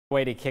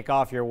Way to kick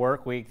off your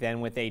work week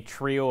then with a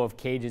trio of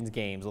Cajuns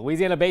games.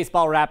 Louisiana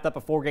baseball wrapped up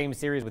a 4-game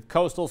series with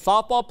Coastal.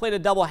 Softball played a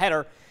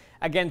doubleheader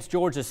against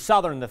Georgia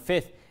Southern, the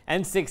 5th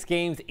and 6th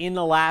games in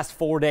the last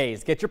 4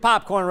 days. Get your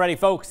popcorn ready,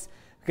 folks,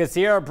 because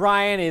Sierra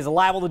Bryan is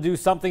liable to do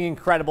something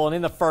incredible. And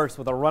in the first,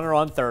 with a runner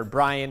on third,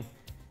 Bryan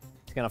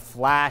is going to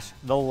flash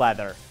the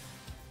leather.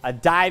 A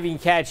diving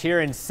catch here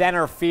in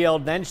center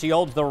field. Then she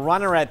holds the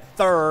runner at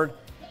third,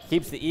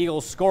 keeps the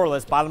Eagles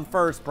scoreless. Bottom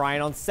first,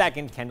 Bryan on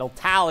second. Kendall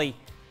Talley,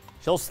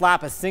 she'll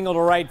slap a single to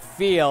right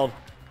field.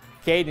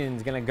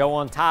 Cajuns going to go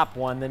on top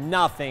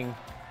 1-0.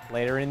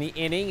 Later in the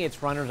inning,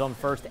 it's runners on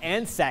first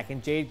and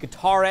second. Jade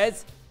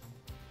Gutierrez,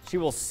 she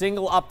will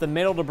single up the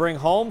middle to bring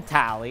home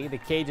Talley. The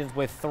Cajuns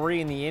with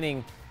 3 in the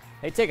inning.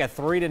 They take a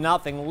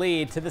 3-0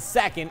 lead to the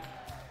second.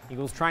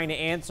 Eagles trying to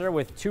answer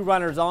with 2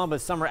 runners on,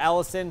 but Summer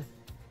Ellison,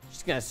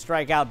 she's going to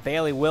strike out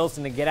Bailey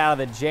Wilson to get out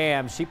of the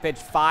jam. She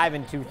pitched 5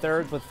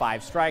 2/3 with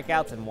 5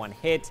 strikeouts and 1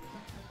 hit.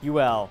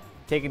 UL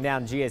taking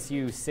down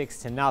GSU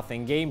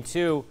 6-0. Game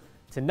 2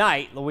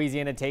 tonight,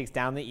 Louisiana takes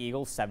down the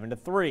Eagles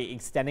 7-3,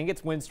 extending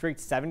its win streak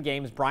to 7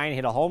 games. Bryan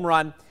hit a home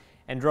run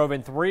and drove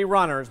in 3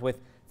 runners with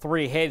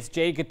 3 hits.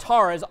 Jade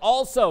Gutierrez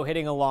also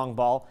hitting a long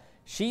ball.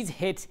 She's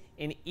hit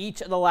in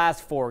each of the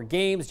last 4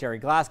 games. Jerry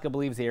Glasgow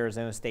believes the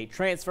Arizona State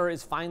transfer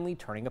is finally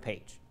turning a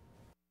page.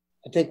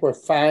 I think we're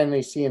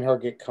finally seeing her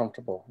get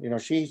comfortable. You know,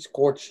 she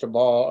scorched the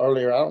ball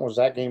earlier. I don't know, was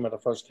that game or the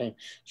first game?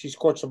 She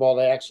scorched the ball.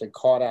 They actually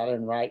caught out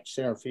in right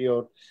center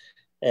field.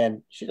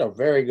 And she's a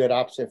very good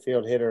opposite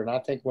field hitter. And I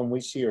think when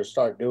we see her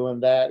start doing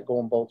that,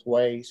 going both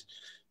ways,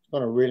 it's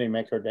going to really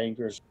make her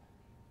dangerous.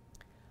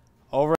 Over